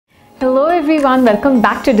Hello everyone, welcome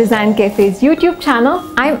back to Design Cafe's YouTube channel.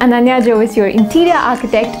 I'm Ananya Jovis, your interior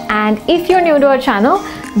architect, and if you're new to our channel,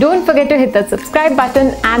 don't forget to hit the subscribe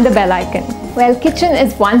button and the bell icon. Well, kitchen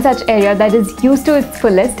is one such area that is used to its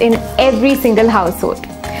fullest in every single household.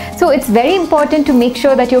 So it's very important to make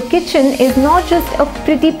sure that your kitchen is not just a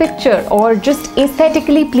pretty picture or just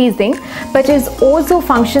aesthetically pleasing, but is also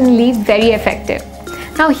functionally very effective.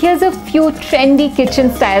 Now here's a few trendy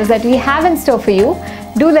kitchen styles that we have in store for you.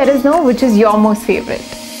 Do let us know which is your most favorite.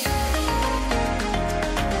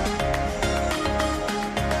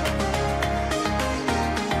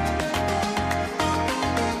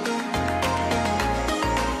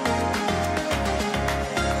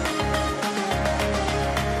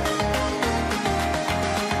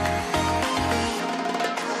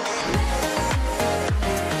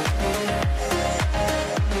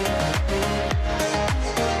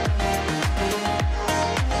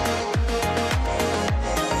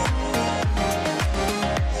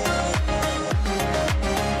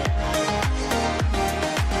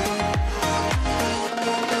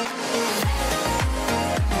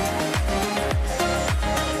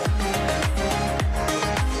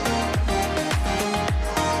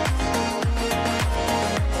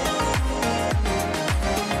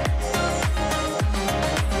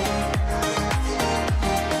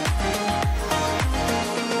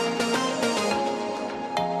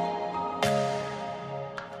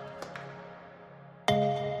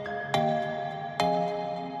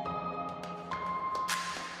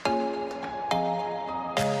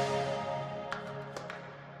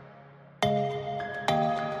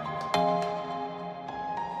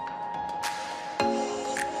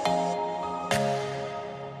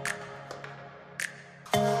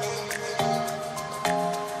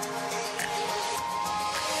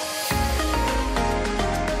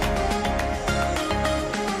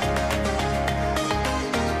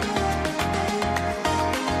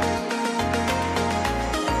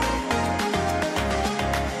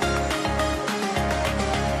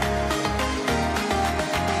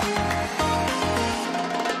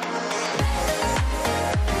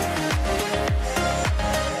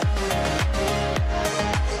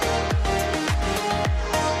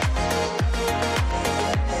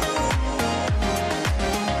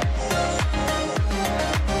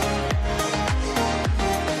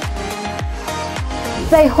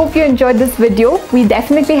 I hope you enjoyed this video. We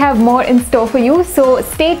definitely have more in store for you, so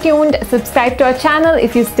stay tuned, subscribe to our channel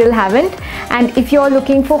if you still haven't, and if you're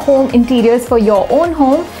looking for home interiors for your own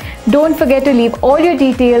home, don't forget to leave all your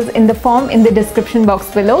details in the form in the description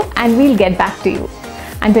box below and we'll get back to you.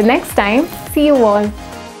 Until next time, see you all.